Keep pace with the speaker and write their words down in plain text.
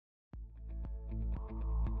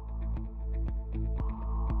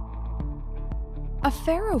A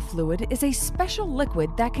ferrofluid is a special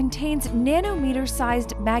liquid that contains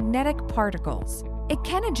nanometer-sized magnetic particles. It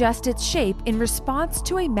can adjust its shape in response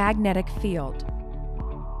to a magnetic field.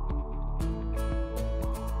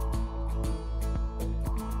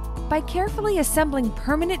 By carefully assembling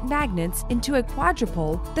permanent magnets into a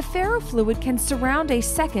quadrupole, the ferrofluid can surround a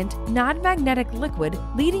second, non-magnetic liquid,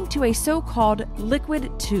 leading to a so-called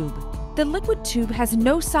liquid tube. The liquid tube has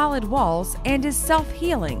no solid walls and is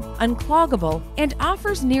self-healing, uncloggable, and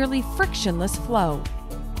offers nearly frictionless flow.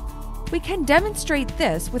 We can demonstrate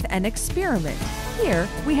this with an experiment. Here,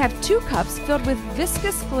 we have 2 cups filled with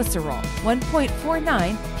viscous glycerol,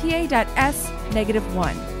 1.49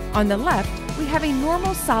 Pa.S-1. On the left, we have a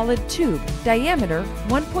normal solid tube, diameter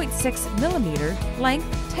 1.6 mm,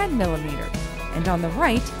 length 10 mm. And on the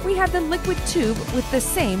right, we have the liquid tube with the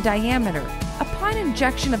same diameter. Upon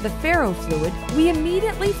injection of the ferrofluid, we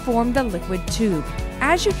immediately form the liquid tube.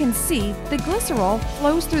 As you can see, the glycerol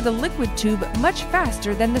flows through the liquid tube much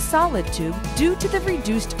faster than the solid tube due to the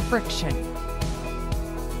reduced friction.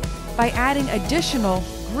 By adding additional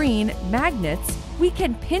green magnets, we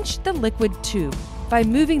can pinch the liquid tube. By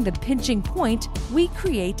moving the pinching point, we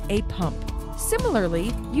create a pump.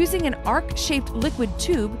 Similarly, using an arc-shaped liquid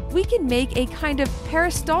tube, we can make a kind of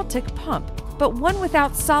peristaltic pump, but one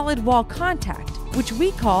without solid wall contact, which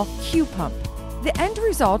we call Q-pump. The end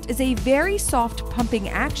result is a very soft pumping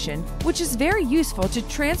action, which is very useful to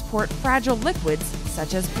transport fragile liquids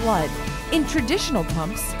such as blood. In traditional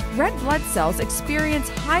pumps, red blood cells experience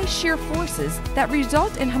high shear forces that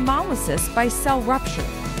result in hemolysis by cell rupture,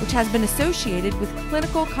 which has been associated with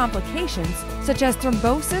clinical complications such as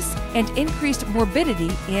thrombosis and increased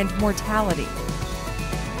morbidity and mortality.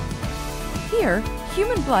 Here,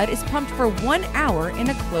 human blood is pumped for 1 hour in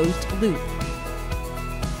a closed loop.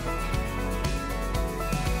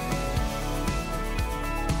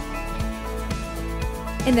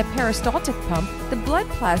 In the peristaltic pump, the blood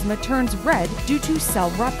plasma turns red due to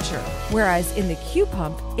cell rupture, whereas in the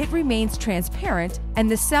Q-pump, it remains transparent and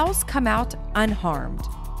the cells come out unharmed.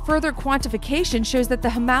 Further quantification shows that the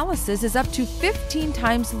hemolysis is up to 15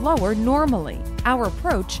 times lower normally. Our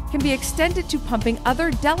approach can be extended to pumping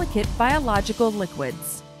other delicate biological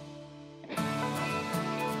liquids.